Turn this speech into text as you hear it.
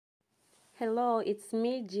Hello, it's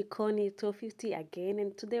me, Jikoni 250 again,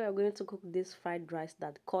 and today we're going to cook this fried rice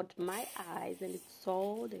that caught my eyes and it's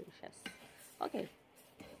so delicious. Okay,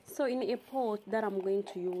 so in a pot that I'm going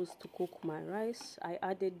to use to cook my rice, I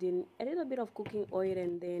added in a little bit of cooking oil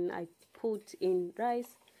and then I put in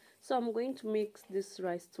rice. So I'm going to mix this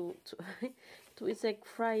rice to it's like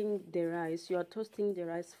frying the rice. You are toasting the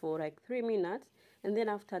rice for like 3 minutes, and then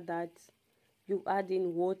after that you add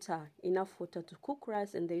in water, enough water to cook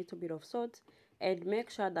rice and a little bit of salt, and make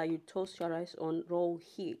sure that you toast your rice on low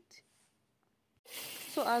heat.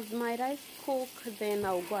 So as my rice cook, then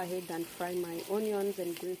I'll go ahead and fry my onions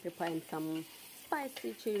and green pepper and some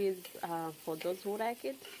spicy chilies for those who like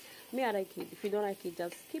it. Me, I like it. If you don't like it,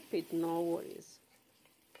 just skip it, no worries.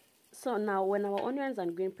 So now when our onions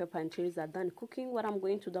and green pepper and chilies are done cooking, what I'm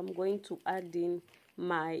going to do, I'm going to add in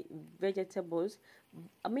my vegetables.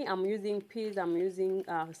 I'm using peas, I'm using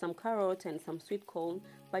some carrot and some sweet corn,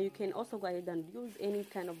 but you can also go ahead and use any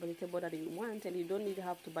kind of vegetable that you want, and you don't need to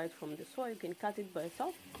have to buy it from the store. You can cut it by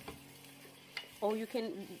yourself, or you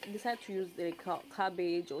can decide to use the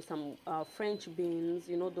cabbage or some French beans,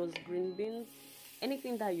 you know, those green beans.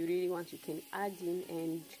 Anything that you really want, you can add in.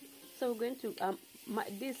 And so we're going to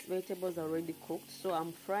these vegetables are already cooked, so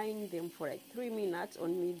I'm frying them for like 3 minutes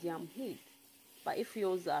on medium heat. But if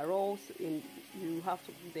yours are raw, you have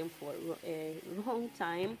to cook them for a long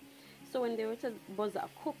time. So when the vegetables are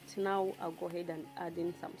cooked, now I'll go ahead and add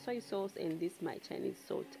in some soy sauce, and this my Chinese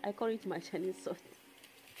salt. I call it my Chinese salt.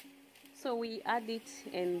 So we add it,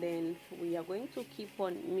 and then we are going to keep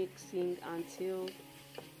on mixing until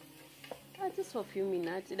just for a few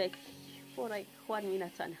minutes, like for like 1.5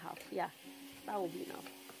 minutes. Yeah, that will be enough.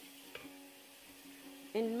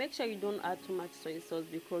 And make sure you don't add too much soy sauce,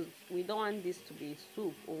 because we don't want this to be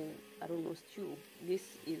soup or I don't know, stew. This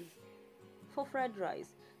is for fried rice.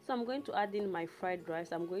 So I'm going to add in my fried rice.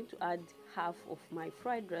 I'm going to add half of my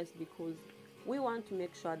fried rice, because we want to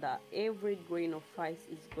make sure that every grain of rice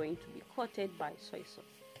is going to be coated by soy sauce.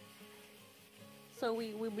 So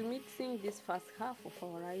we will be mixing this first half of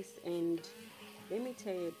our rice, and let me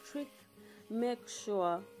tell you a trick. Make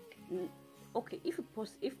sure, okay, if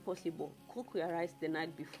possible, cook your rice the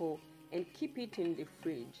night before and keep it in the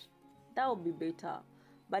fridge. That will be better.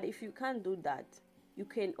 But if you can't do that, you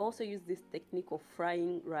can also use this technique of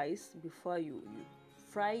frying rice before you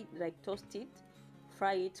fry, like toast it,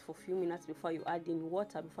 fry it for a few minutes before you add in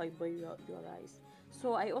water, before you boil your rice.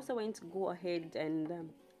 So I also went to go ahead and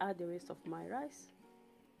add the rest of my rice,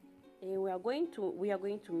 and we are going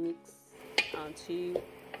to mix until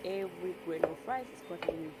every grain of rice is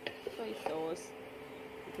coated with soy sauce.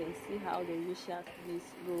 You can see how delicious this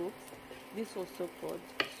looks. This was so good,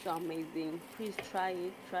 so amazing. Please try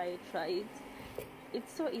it.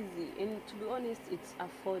 It's so easy, and to be honest, it's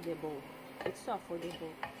affordable. It's so affordable.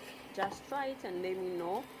 Just try it and let me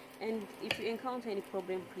know. And if you encounter any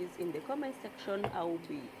problem, please in the comment section. I will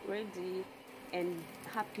be ready and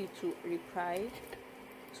happy to reply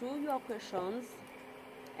to your questions.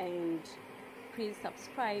 And please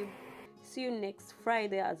subscribe. See you next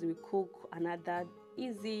Friday as we cook another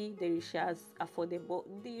easy, delicious, affordable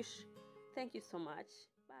dish. Thank you so much.